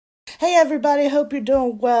Hey everybody, hope you're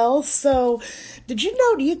doing well. So, did you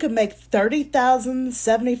know you could make 30,000,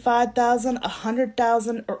 75,000,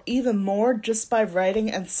 100,000, or even more just by writing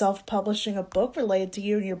and self-publishing a book related to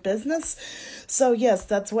you and your business? So yes,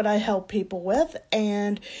 that's what I help people with,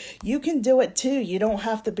 and you can do it too. You don't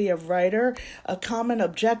have to be a writer. A common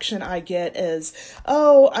objection I get is,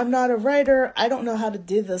 "Oh, I'm not a writer. I don't know how to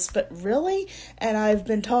do this." But really, and I've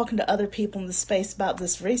been talking to other people in the space about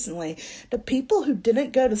this recently, the people who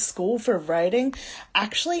didn't go to school for writing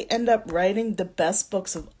actually end up writing the best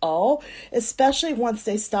books of all, especially once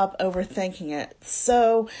they stop overthinking it.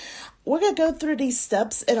 So we're going to go through these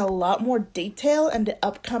steps in a lot more detail in the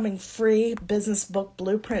upcoming free Business Book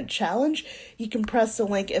Blueprint Challenge. You can press the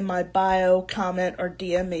link in my bio, comment, or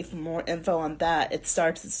DM me for more info on that. It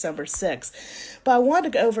starts December 6th. But I want to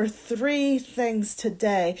go over 3 things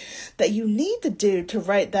today that you need to do to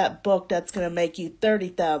write that book that's going to make you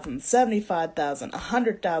 $30,000, $75,000,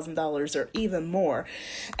 $100,000, or even more.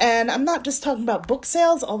 And I'm not just talking about book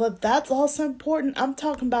sales, although that's also important. I'm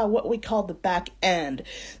talking about what we call the back end,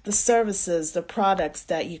 the services, the products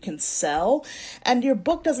that you can sell. And your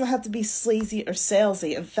book doesn't have to be sleazy or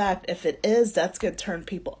salesy. In fact, if it is, that's going to turn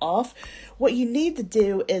people off. What you need to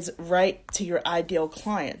do is write to your ideal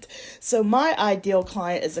client. So my ideal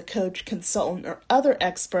client is a coach, consultant, or other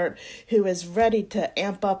expert who is ready to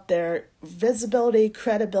amp up their visibility,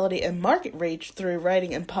 credibility, and market reach through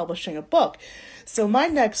writing and publishing a book. So my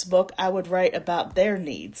next book, I would write about their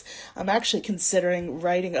needs. I'm actually considering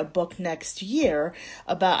writing a book next year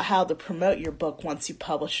about how to promote your book once you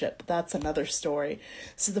publish it, but that's another story.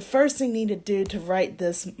 So the first thing you need to do to write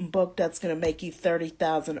this book that's going to make you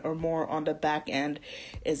 30,000 or more on the back end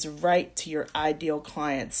is write to your ideal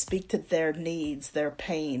client. Speak to their needs, their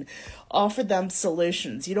pain. Offer them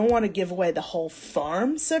solutions. You don't want to give away the whole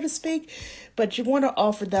farm, so to speak, but you want to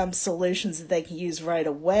offer them solutions that they can use right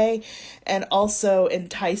away and also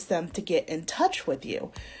entice them to get in touch with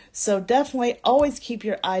you. So definitely always keep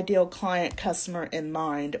your ideal client customer in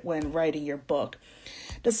mind when writing your book.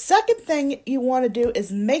 The second thing you want to do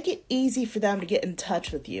is make it easy for them to get in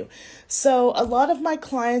touch with you. So a lot of my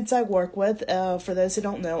clients I work with, for those who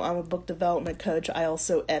don't know, I'm a book development coach. I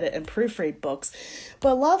also edit and proofread books.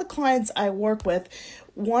 But a lot of the clients I work with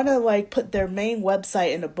want to put their main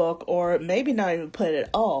website in a book, or maybe not even put it at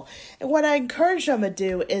all. And what I encourage them to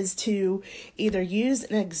do is to either use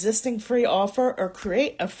an existing free offer or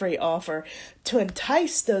create a free offer to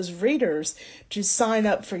entice those readers to sign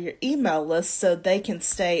up for your email list so they can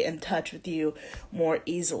stay in touch with you more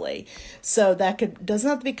easily. So that doesn't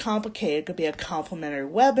have to be complicated. It could be a complimentary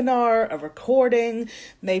webinar, a recording,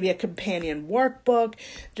 maybe a companion workbook,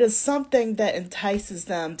 just something that entices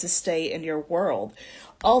them to stay in your world.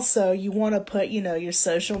 Also, you want to put, your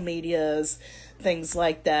social medias, things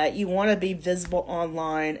like that. You want to be visible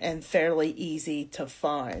online and fairly easy to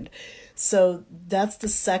find. So that's the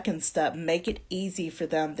second step. Make it easy for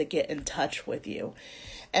them to get in touch with you.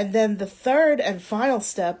 And then the third and final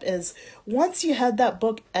step is once you have that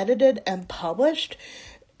book edited and published,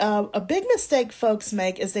 a big mistake folks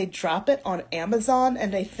make is they drop it on Amazon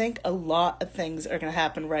and they think a lot of things are going to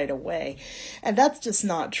happen right away. And that's just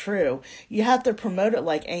not true. You have to promote it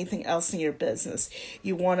like anything else in your business.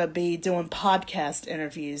 You want to be doing podcast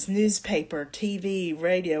interviews, newspaper, TV,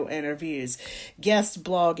 radio interviews, guest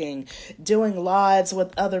blogging, doing lives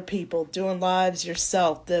with other people, doing lives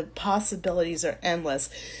yourself. The possibilities are endless.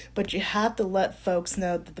 But you have to let folks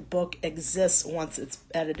know that the book exists once it's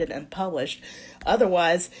edited and published.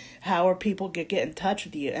 Otherwise, how are people going to get in touch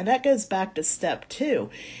with you? And that goes back to step 2.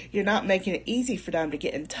 You're not making it easy for them to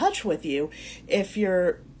get in touch with you if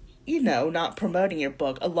you're not promoting your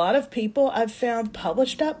book. A lot of people I've found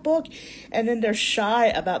publish that book and then they're shy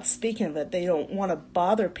about speaking of it. They don't want to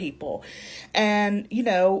bother people. And,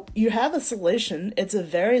 you have a solution. It's a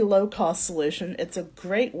very low cost solution. It's a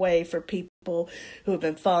great way for people who have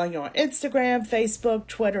been following you on Instagram, Facebook,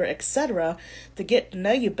 Twitter, etc. to get to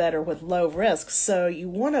know you better with low risk. So you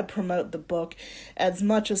want to promote the book as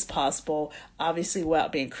much as possible, obviously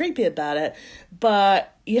without being creepy about it,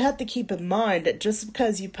 but you have to keep in mind that just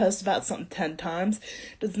because you post about something 10 times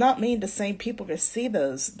does not mean the same people can see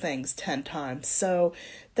those things 10 times. So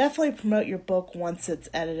definitely promote your book once it's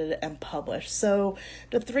edited and published. So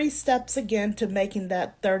the 3 steps again to making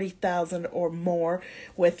that 30,000 or more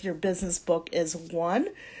with your business book is 1,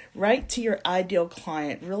 write to your ideal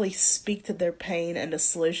client. Really speak to their pain and the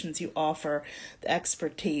solutions you offer, the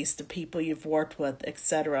expertise, the people you've worked with,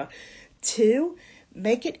 etc. 2,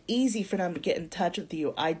 Make it easy for them to get in touch with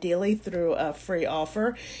you, ideally through a free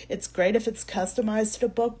offer. It's great if it's customized to the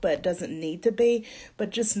book, but it doesn't need to be. But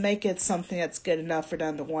just make it something that's good enough for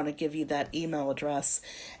them to want to give you that email address.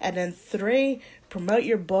 And then 3, promote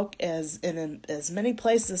your book in as many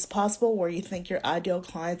places as possible where you think your ideal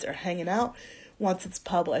clients are hanging out once it's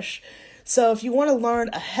published. So if you want to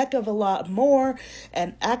learn a heck of a lot more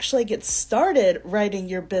and actually get started writing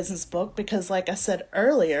your business book, because like I said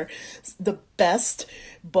earlier, the best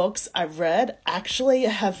books I've read actually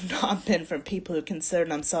have not been from people who consider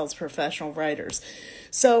themselves professional writers.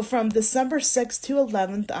 So from December 6th to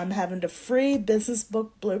 11th, I'm having the free business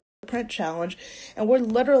book blueprint challenge, and we're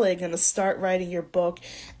literally going to start writing your book,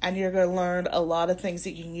 and you're going to learn a lot of things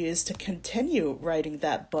that you can use to continue writing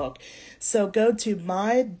that book. So go to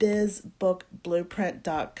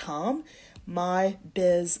mybizbookblueprint.com,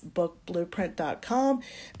 mybizbookblueprint.com.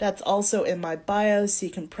 That's also in my bio, so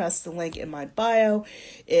you can press the link in my bio.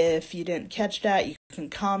 If you didn't catch that, you can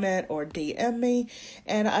comment or DM me,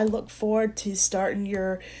 and I look forward to starting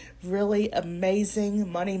your really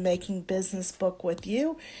amazing money-making business book with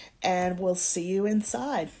you, and we'll see you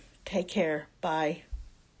inside. Take care. Bye.